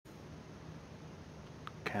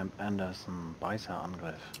Camp Anderson,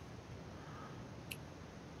 Beißerangriff.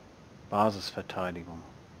 Basisverteidigung.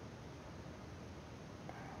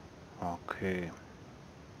 Okay.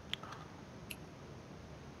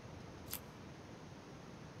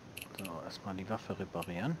 So, erstmal die Waffe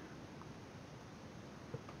reparieren.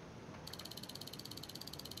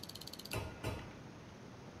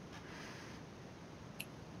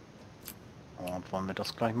 Und wollen wir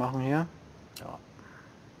das gleich machen hier? Ja.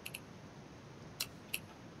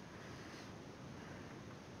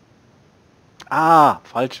 Ah,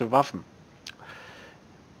 falsche Waffen.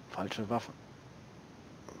 Falsche Waffen.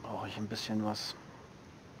 Brauche ich ein bisschen was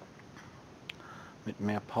mit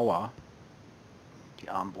mehr Power. Die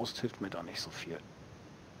Armbrust hilft mir da nicht so viel.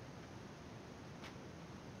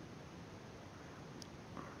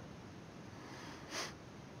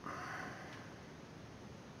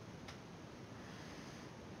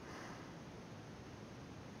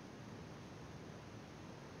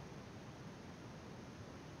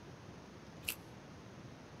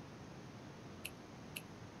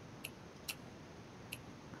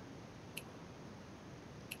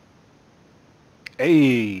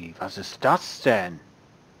 Ey, was ist das denn?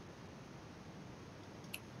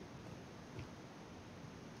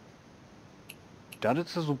 Das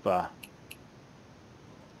ist ja super.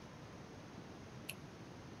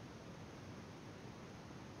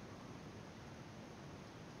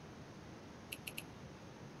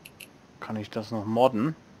 Kann ich das noch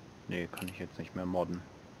modden? Nee, kann ich jetzt nicht mehr modden.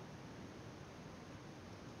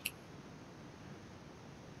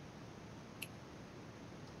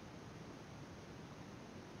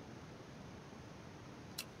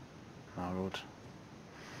 Na gut.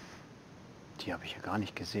 Die habe ich ja gar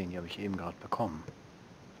nicht gesehen, die habe ich eben gerade bekommen.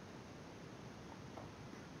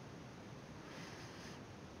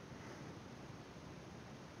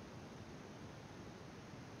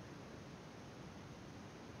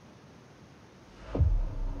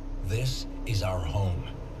 This is our home.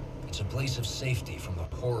 It's a place of safety from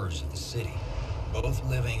the horrors of the city, both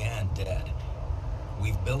living and dead.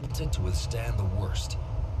 We've built it to withstand the worst,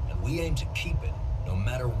 and we aim to keep it, no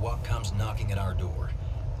matter what comes knocking at our door.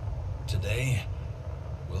 Today,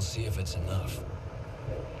 we'll see if it's enough.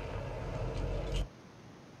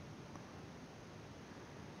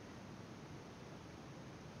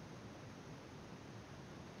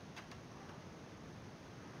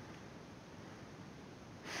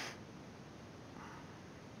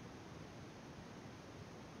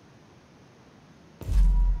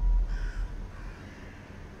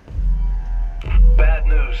 Bad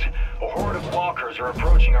news. A horde of walkers are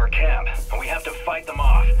approaching our camp, and we have to fight them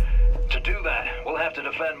off. To do that, we'll have to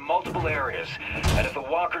defend multiple areas, and if the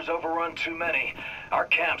walkers overrun too many, our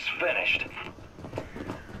camp's finished.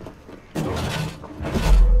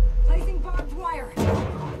 Placing barbed wire.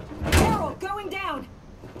 Carol, going down.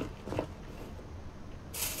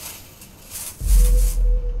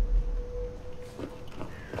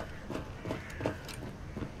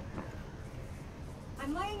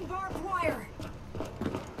 I'm laying barbed wire.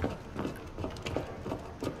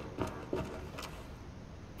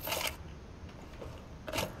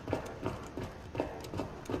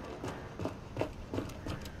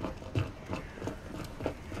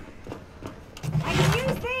 I can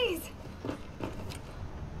use these.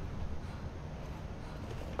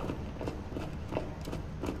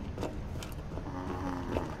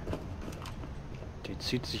 Die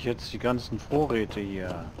zieht sich jetzt die ganzen Vorräte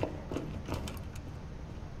hier.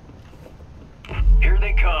 Here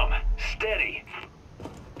they come. Steady.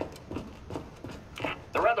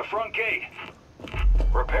 They're at the front gate.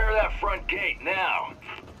 Repair that front gate now.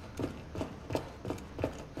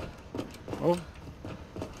 Oh.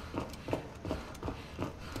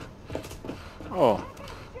 Oh.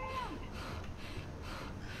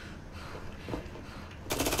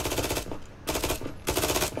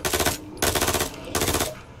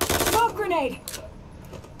 Smoke grenade.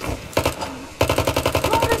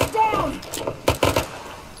 Loaders down.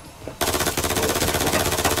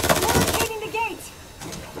 Barricading the gate.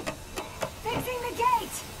 Fixing the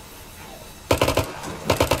gate.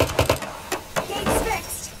 Gate's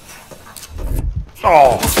fixed.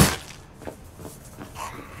 Oh.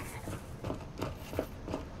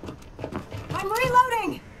 I'm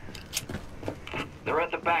reloading. They're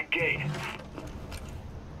at the back gate.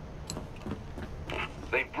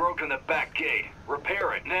 They've broken the back gate.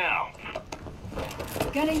 Repair it now.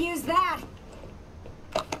 Gonna use that.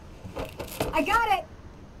 I got it.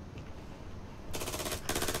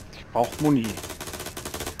 Ich brauche Muni.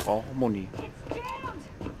 Ich brauche Muni. It's jammed.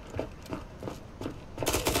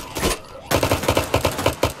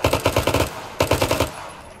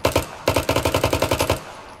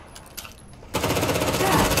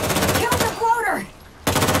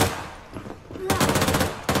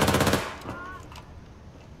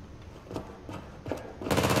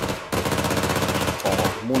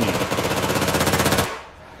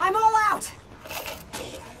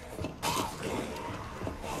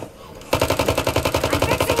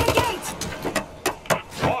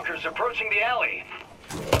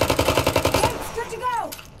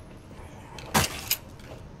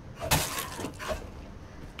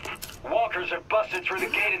 walkers have busted through the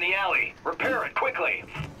gate in the alley. Repair it quickly.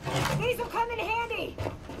 These will come in handy.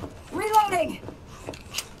 Reloading.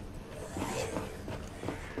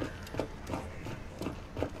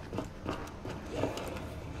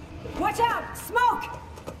 Watch out! Smoke!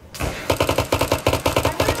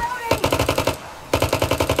 I'm reloading!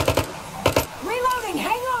 Reloading!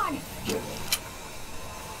 Hang on!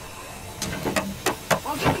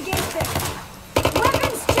 I'll get the gate fixed.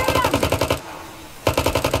 Weapons jammed!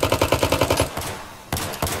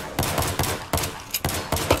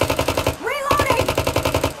 Reloading!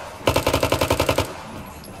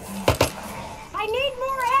 I need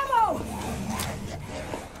more ammo!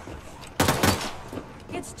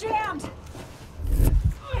 It's jammed!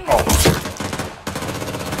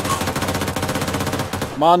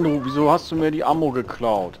 Manu, wieso hast du mir die Ammo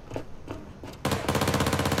geklaut?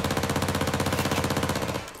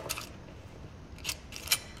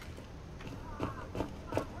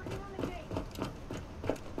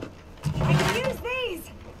 I can use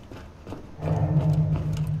these!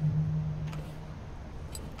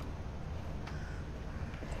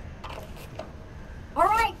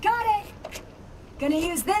 Alright, got it! Gonna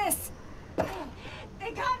use this!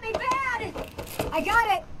 They got me bad! I got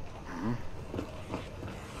it!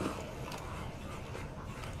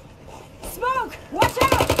 Smoke! Watch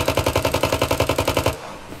out!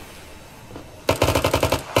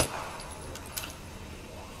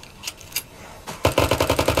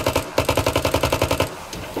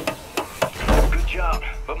 Good job,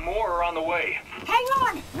 but more are on the way. Hang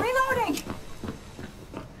on! Reloading!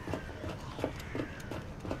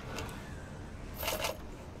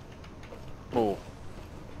 Oh.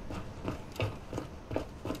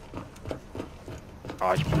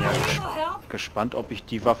 Ah, ich bin ja gespannt, ob ich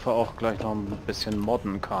die Waffe auch gleich noch ein bisschen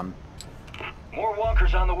modden kann. More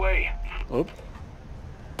walkers on the way. Upp.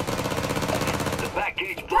 The back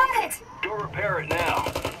gate's broken. Got it! Go repair it now.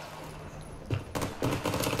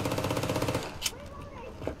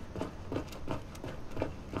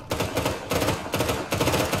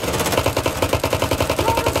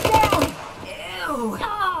 Rollers down! Ew!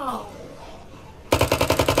 Oh!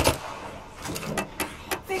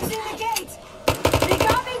 Fixing the gate! They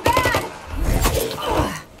got me bad!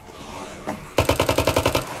 Ugh.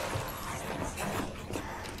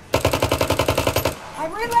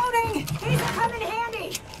 I'm reloading! These will come in handy!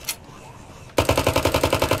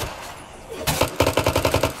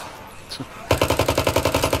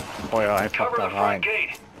 Feuer einfach Cover da the rein. front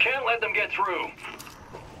gate. Can't let them get through.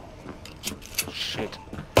 Shit.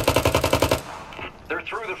 They're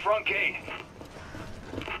through the front gate.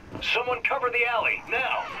 Someone cover the alley,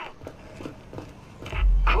 now!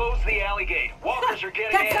 Close the alley gate. Walkers are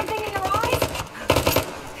getting Got in. something in your eyes?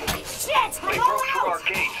 Shit! They I'm all broke through our out!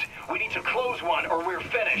 gates. We need to close one or we're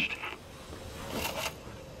finished.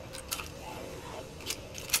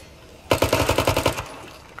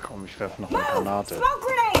 Komm, ich werfe noch eine Move! Granate. Smoke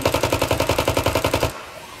grenade!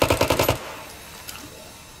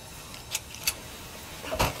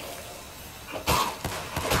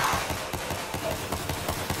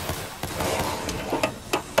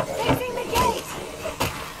 Fixing the gate!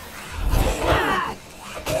 Ah!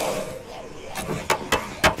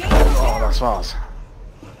 Oh, das war's.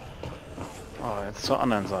 Oh, jetzt zur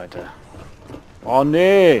anderen Seite. Oh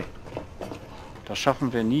nee! Das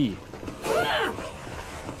schaffen wir nie.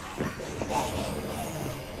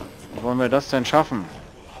 Wie wollen wir das denn schaffen?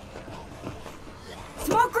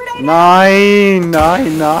 Smoke grenade! Nein,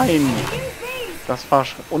 nein, nein! Use these! Das war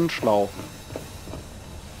unschlau.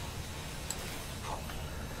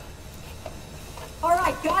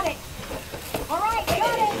 Alright, got it! Alright,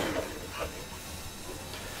 got it!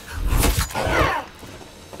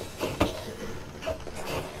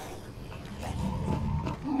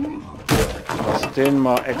 Lass den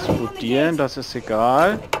mal explodieren, das ist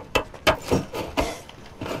egal.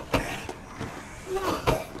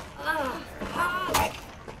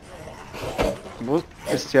 Wo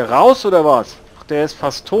ist der raus oder was? Ach, der ist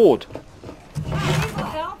fast tot. These will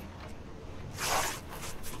help.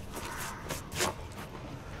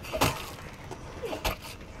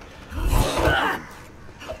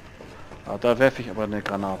 Ah, da werfe ich aber eine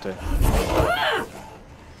Granate.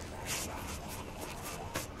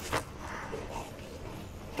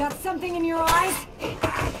 Got something in your eyes?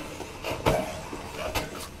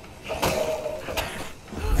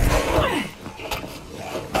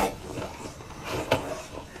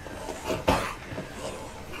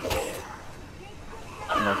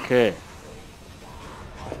 Okay.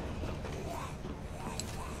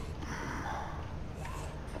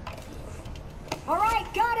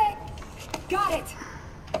 Alright, got it! Got it!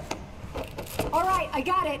 Alright, I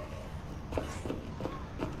got it!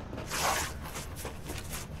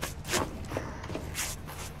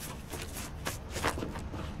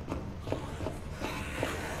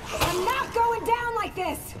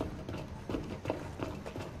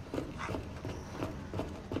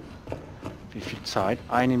 Wie viel Zeit?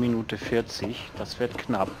 1 Minute 40. Das wird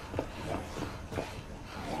knapp.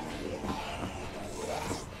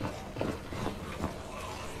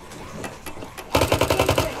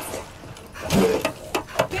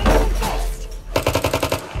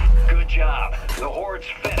 Good job. The horde's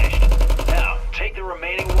finished. Now, take the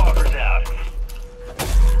remaining walkers out.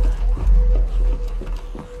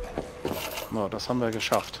 Ja, das haben wir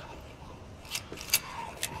geschafft.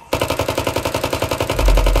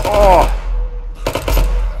 Oh!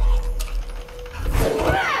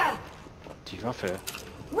 Die Waffe.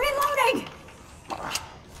 Reloading!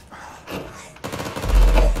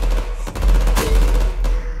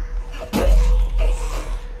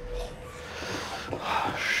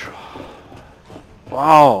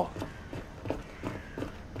 Wow!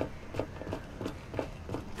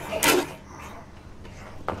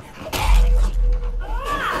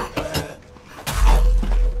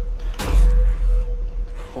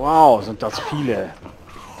 Wow, sind das viele.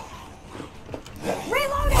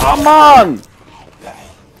 Ah, Mann!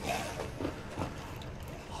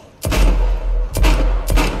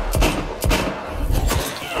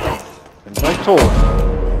 Bin gleich tot.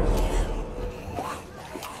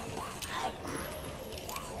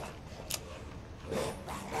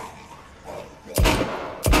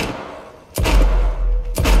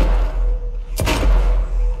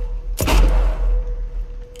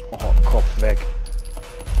 Oh, Kopf weg.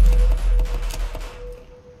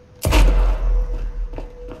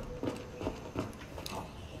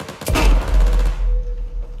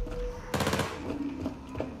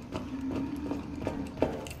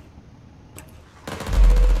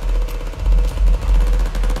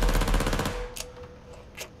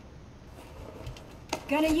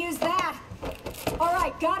 Gonna use that. All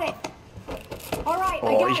right, got it. All right, I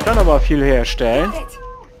Oh, got ich it. kann aber viel herstellen. Got it.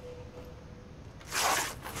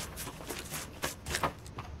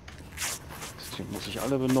 Die muss ich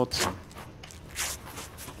alle benutzen.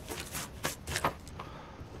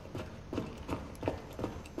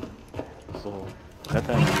 So,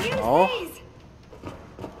 Bretter nehme ich Use auch. these.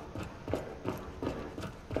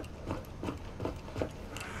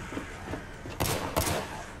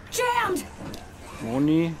 Jammed.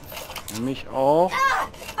 Moni nehme ich auch. Ah,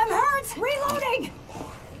 I'm hurt. Reloading.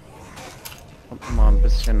 Und mal ein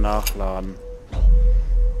bisschen nachladen.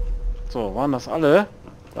 So, waren das alle?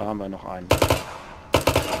 Da haben wir noch einen.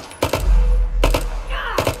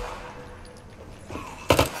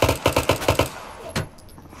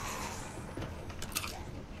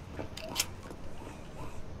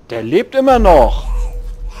 Der lebt immer noch.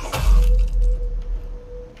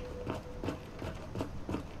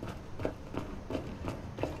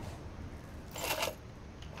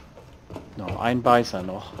 Noch ein Beißer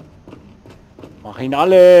noch. Mach ihn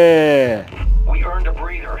alle! We earned a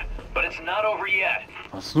breather, but it's not over yet.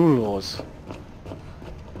 Was ist nun los?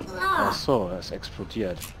 Ach Ah, so, er ist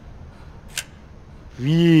explodiert.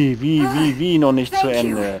 Wie noch nicht zu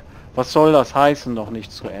Ende? Was soll das heißen, noch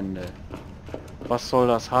nicht zu Ende? Was soll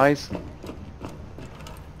das heißen?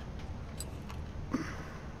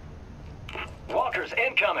 Walkers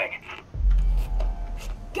incoming.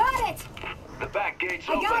 got it. The back gate's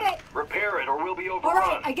I open. got it. Repair it or we'll be All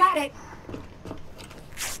right, overrun. I got it.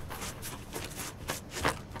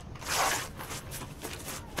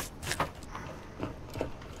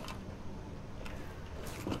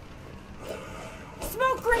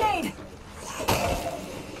 Smoke grenade.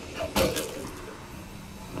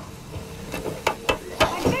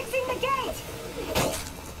 I'm fixing the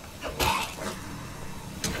gate.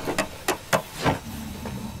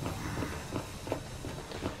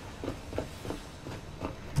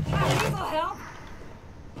 This'll help.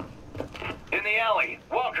 In the alley,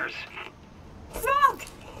 walkers. Smoke.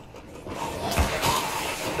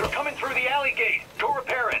 They're coming through the alley gate. Go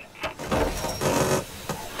repair it.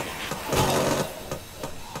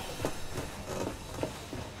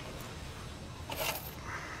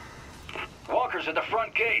 Walkers at the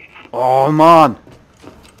front gate. Oh Mann!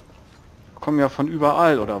 Kommen ja von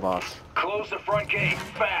überall, oder was? Close the front gate,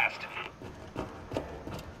 fast.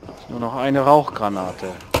 Nur noch eine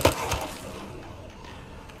Rauchgranate.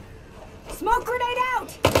 Smoke grenade out.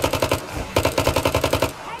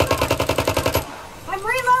 Hang on. I'm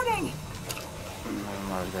reloading.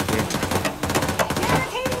 Mal überlegen.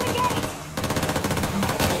 Barricading the gate.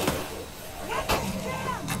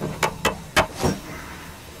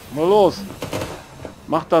 Mal los!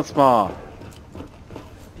 Mach das mal!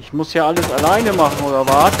 Ich muss ja alles alleine machen, oder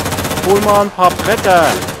was? Hol mal ein paar Bretter!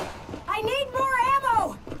 I need more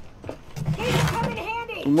ammo. These come in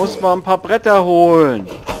handy. Du musst mal ein paar Bretter holen!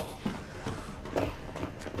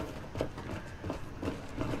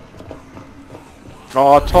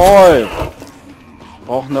 Oh, toll.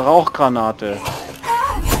 Braucht eine Rauchgranate.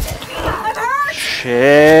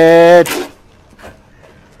 Shit.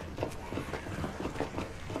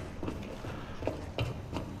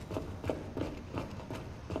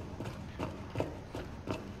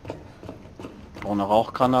 Ohne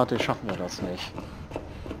Rauchgranate schaffen wir das nicht.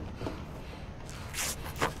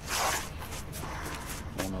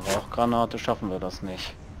 Ohne Rauchgranate schaffen wir das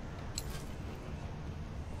nicht.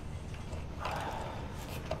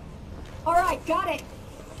 Alright, got it.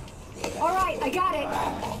 Alright, I got it.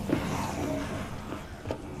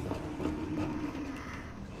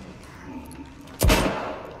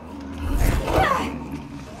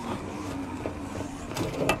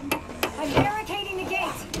 I'm barricading the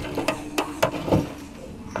gate.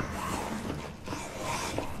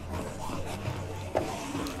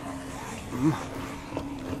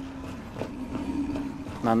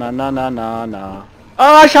 Na.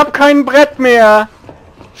 Ah, ich habe kein Brett mehr.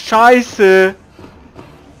 Scheiße.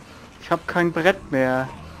 Ich habe kein Brett mehr.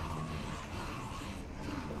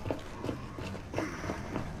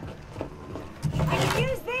 I can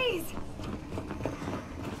use these.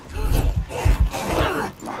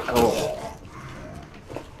 Oh.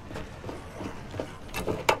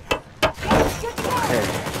 Okay.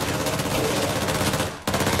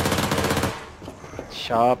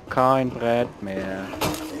 Ich habe kein Brett mehr.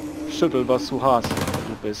 Schüttel, was du hast.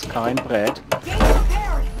 Du bist kein Brett. Gate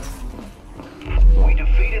repaired. We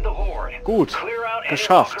defeated the horde. Gut, Clear out any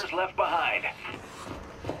geschafft. walkers left behind.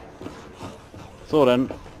 So, dann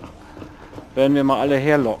werden wir mal alle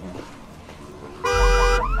herlocken.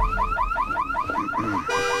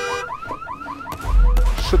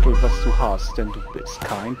 Schüttel, was du hast, denn du bist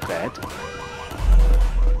kein Brett.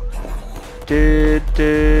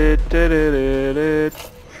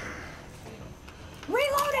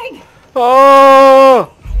 Reloading. Oh!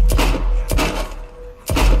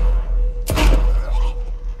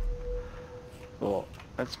 So,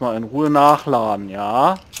 jetzt mal in Ruhe nachladen,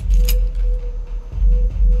 ja?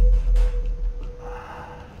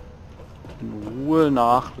 In Ruhe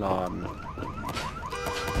nachladen.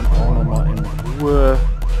 Und auch nochmal in Ruhe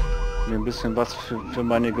mir ein bisschen was für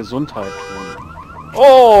meine Gesundheit tun.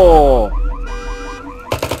 Oh!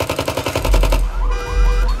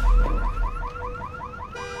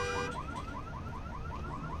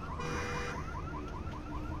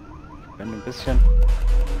 Ich bin ein bisschen...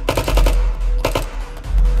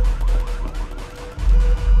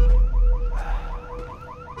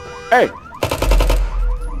 Hey!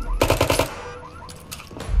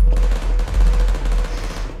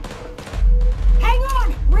 Hang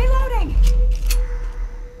on. Reloading.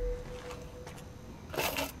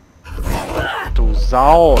 Du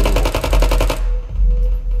Sau! Du.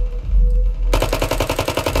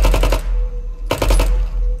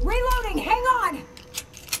 Reloading. Hang on.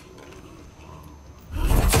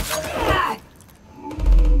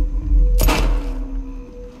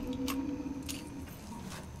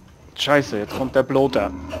 Scheiße, jetzt kommt der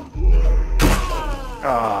Bloater.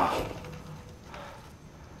 Ah.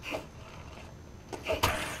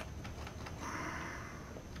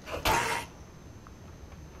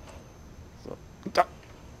 So. Da.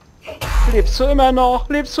 Lebst du immer noch?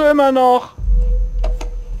 Lebst du immer noch?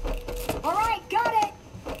 All right, got it.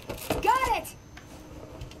 Got it.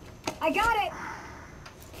 I got it.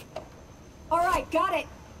 All right, got it.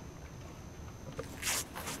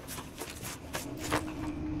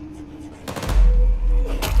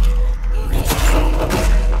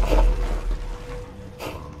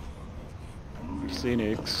 Ich sehe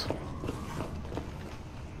nichts.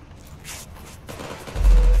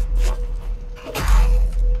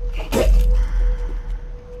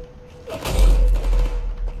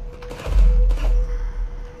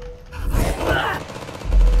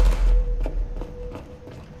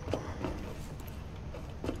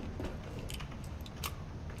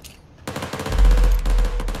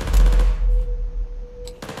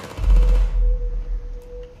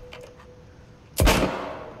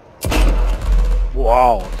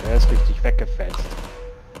 Wow, der ist richtig weggefetzt.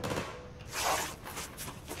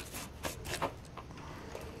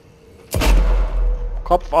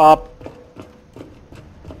 Kopf ab.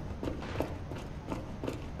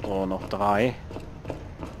 So, noch 3.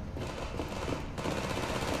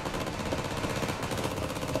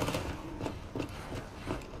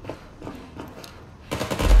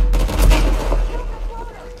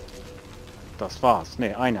 Das war's.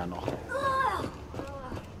 Ne, einer noch.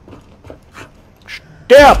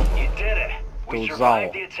 Sterb! You did it. We Du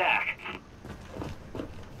survived Sau. the attack.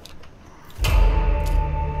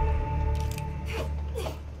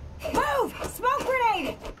 Move! Smoke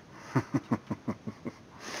grenade!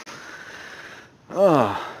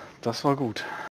 Ah, das war gut.